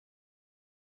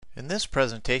In this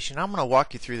presentation, I'm going to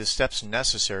walk you through the steps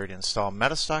necessary to install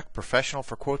MetaStock Professional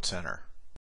for QuoteCenter.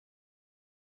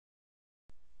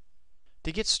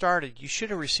 To get started, you should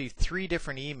have received 3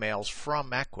 different emails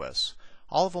from Equus.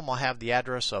 All of them will have the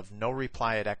address of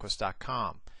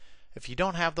noreply@equus.com. If you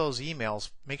don't have those emails,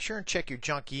 make sure and check your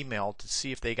junk email to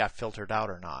see if they got filtered out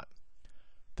or not.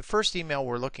 The first email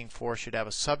we're looking for should have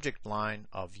a subject line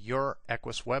of your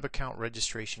Equus web account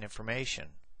registration information.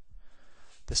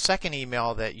 The second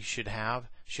email that you should have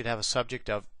a subject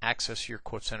of access your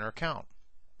QuoteCenter account.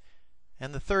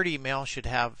 And the third email should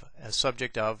have a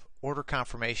subject of order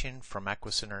confirmation from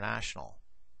Equus International.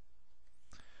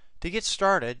 To get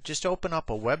started, just open up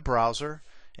a web browser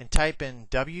and type in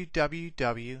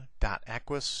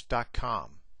www.equus.com.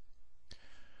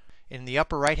 In the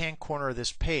upper right hand corner of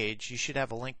this page, you should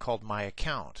have a link called My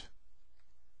Account.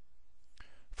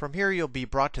 From here you'll be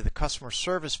brought to the customer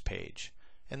service page,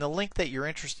 and the link that you're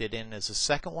interested in is the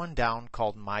second one down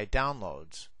called My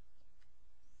Downloads.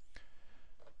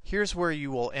 Here's where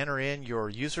you will enter in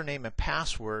your username and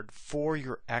password for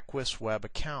your Equus web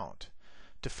account.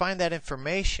 To find that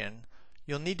information,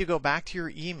 you'll need to go back to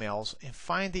your emails and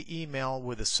find the email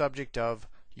with the subject of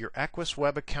your Equus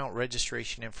web account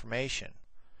registration information.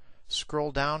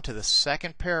 Scroll down to the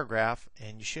second paragraph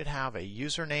and you should have a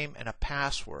username and a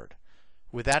password.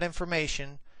 With that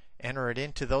information, enter it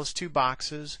into those 2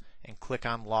 boxes and click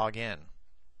on Login.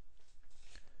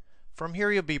 From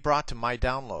here you'll be brought to My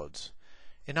Downloads.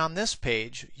 And on this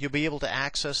page you'll be able to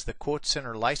access the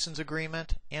QuoteCenter license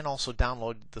agreement and also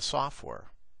download the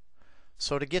software.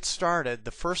 So to get started,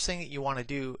 the first thing that you want to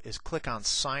do is click on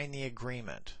Sign the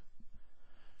Agreement.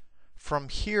 From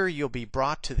here you'll be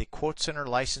brought to the QuoteCenter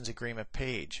license agreement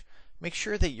page. Make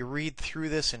sure that you read through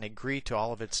this and agree to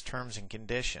all of its terms and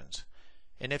conditions.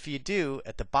 And if you do,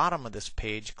 at the bottom of this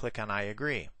page, click on I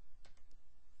agree.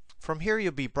 From here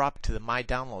you'll be brought to the My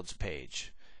Downloads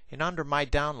page. And under My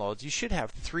Downloads, you should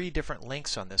have 3 different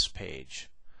links on this page.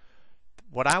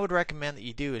 What I would recommend that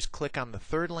you do is click on the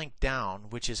third link down,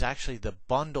 which is actually the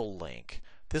bundle link.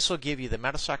 This will give you the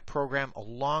MetaStock program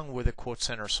along with the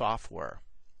QuoteCenter software.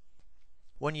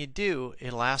 When you do,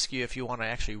 it'll ask you if you want to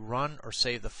actually run or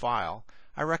save the file.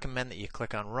 I recommend that you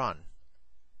click on Run.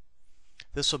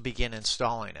 This will begin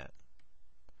installing it.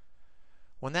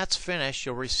 When that's finished,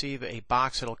 you'll receive a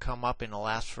box that'll come up and it'll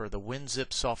ask for the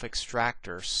WinZip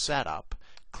self-extractor setup.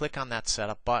 Click on that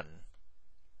setup button.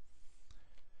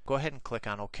 Go ahead and click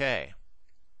on OK.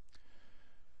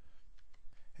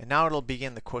 And now it'll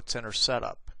begin the QuoteCenter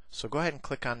setup. So go ahead and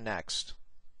click on Next.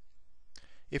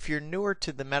 If you're newer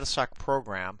to the MetaStock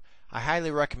program, I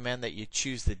highly recommend that you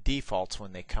choose the defaults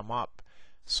when they come up.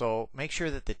 So make sure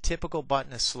that the typical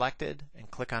button is selected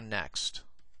and click on Next.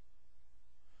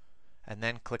 And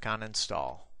then click on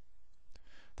Install.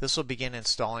 This will begin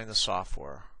installing the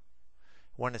software.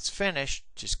 When it's finished,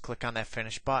 just click on that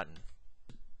Finish button.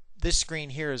 This screen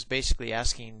here is basically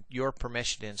asking your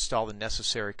permission to install the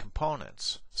necessary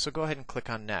components. So go ahead and click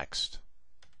on Next.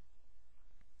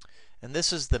 And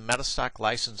this is the MetaStock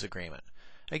license agreement.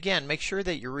 Again, make sure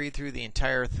that you read through the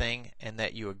entire thing and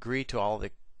that you agree to all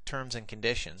the terms and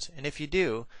conditions. And if you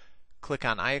do, click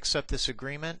on I accept this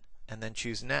agreement and then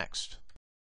choose Next.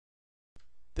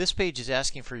 This page is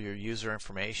asking for your user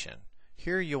information.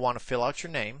 Here you'll want to fill out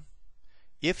your name.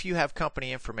 If you have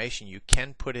company information, you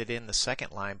can put it in the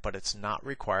second line, but it's not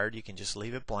required. You can just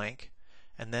leave it blank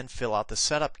and then fill out the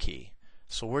setup key.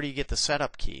 So where do you get the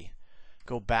setup key?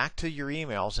 Go back to your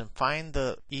emails and find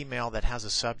the email that has a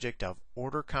subject of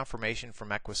order confirmation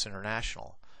from Equus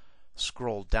International.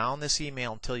 Scroll down this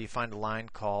email until you find a line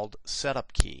called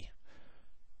Setup Key.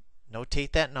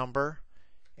 Notate that number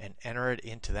and enter it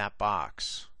into that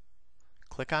box.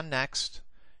 Click on Next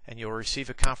and you'll receive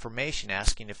a confirmation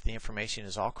asking if the information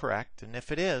is all correct, and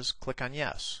if it is, click on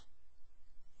Yes.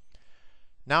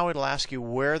 Now it'll ask you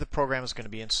where the program is going to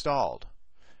be installed.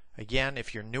 Again,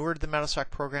 if you're newer to the MetaStock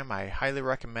program, I highly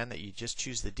recommend that you just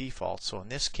choose the default. So in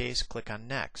this case, click on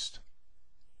Next.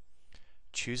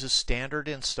 Choose a standard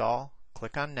install,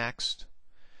 click on Next,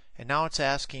 and now it's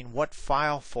asking what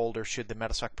file folder should the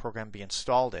MetaStock program be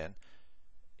installed in.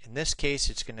 In this case,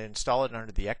 it's going to install it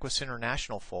under the Equus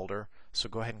International folder, so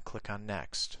go ahead and click on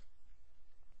Next.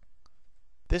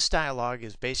 This dialog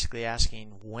is basically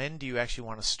asking when do you actually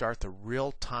want to start the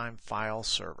real-time file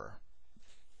server.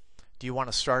 Do you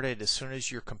want to start it as soon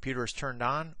as your computer is turned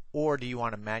on, or do you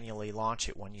want to manually launch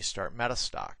it when you start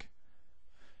MetaStock?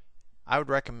 I would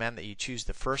recommend that you choose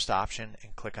the first option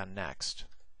and click on Next.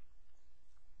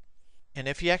 And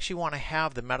if you actually want to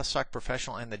have the MetaStock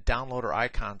Professional and the downloader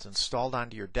icons installed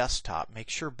onto your desktop, make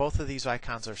sure both of these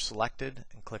icons are selected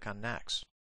and click on Next.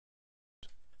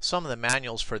 Some of the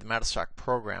manuals for the MetaStock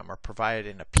program are provided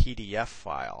in a PDF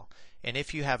file, and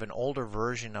if you have an older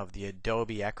version of the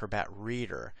Adobe Acrobat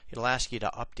Reader, it'll ask you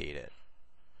to update it.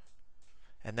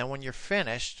 And then when you're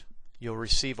finished, you'll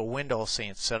receive a window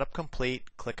saying Setup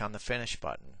Complete. Click on the Finish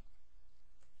button.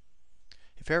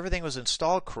 If everything was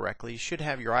installed correctly, you should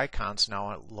have your icons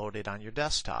now loaded on your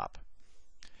desktop.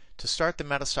 To start the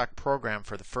MetaStock program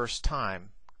for the first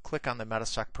time, click on the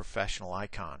MetaStock Professional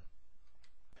icon.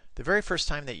 The very first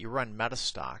time that you run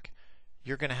MetaStock,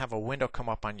 you're going to have a window come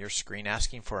up on your screen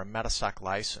asking for a MetaStock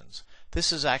license.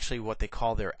 This is actually what they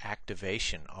call their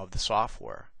activation of the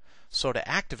software. So to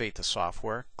activate the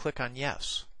software, click on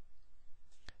Yes.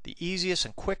 The easiest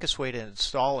and quickest way to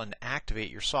install and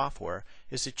activate your software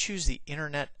is to choose the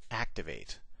Internet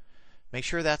Activate. Make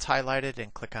sure that's highlighted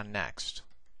and click on Next.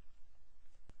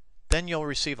 Then you'll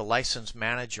receive a license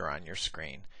manager on your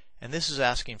screen, and this is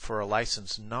asking for a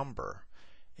license number.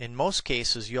 In most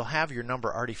cases, you'll have your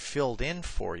number already filled in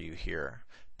for you here,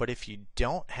 but if you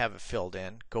don't have it filled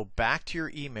in, go back to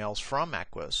your emails from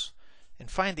Equus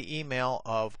and find the email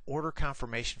of Order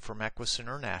Confirmation from Equus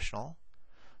International.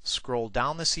 Scroll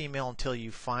down this email until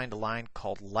you find a line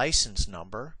called License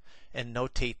Number and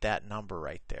notate that number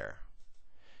right there.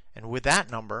 And with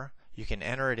that number, you can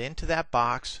enter it into that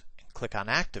box and click on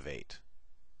Activate.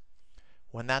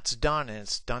 When that's done and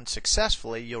it's done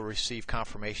successfully, you'll receive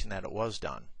confirmation that it was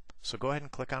done. So go ahead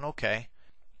and click on OK.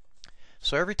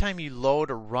 So every time you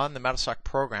load or run the MetaStock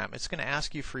program, it's going to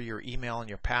ask you for your email and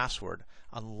your password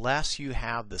unless you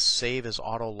have the Save as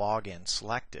Auto Login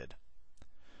selected.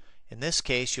 In this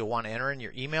case, you'll want to enter in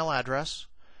your email address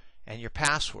and your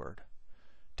password.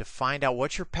 To find out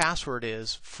what your password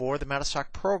is for the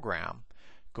MetaStock program,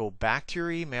 go back to your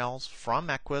emails from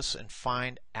Equus and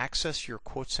find Access Your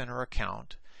QuoteCenter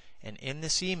account, and in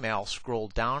this email scroll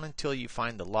down until you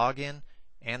find the login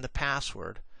and the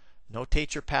password.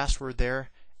 Notate your password there,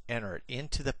 enter it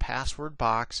into the password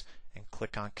box, and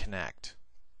click on Connect.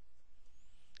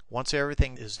 Once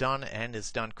everything is done and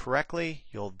is done correctly,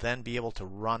 you'll then be able to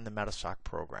run the MetaStock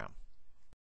program.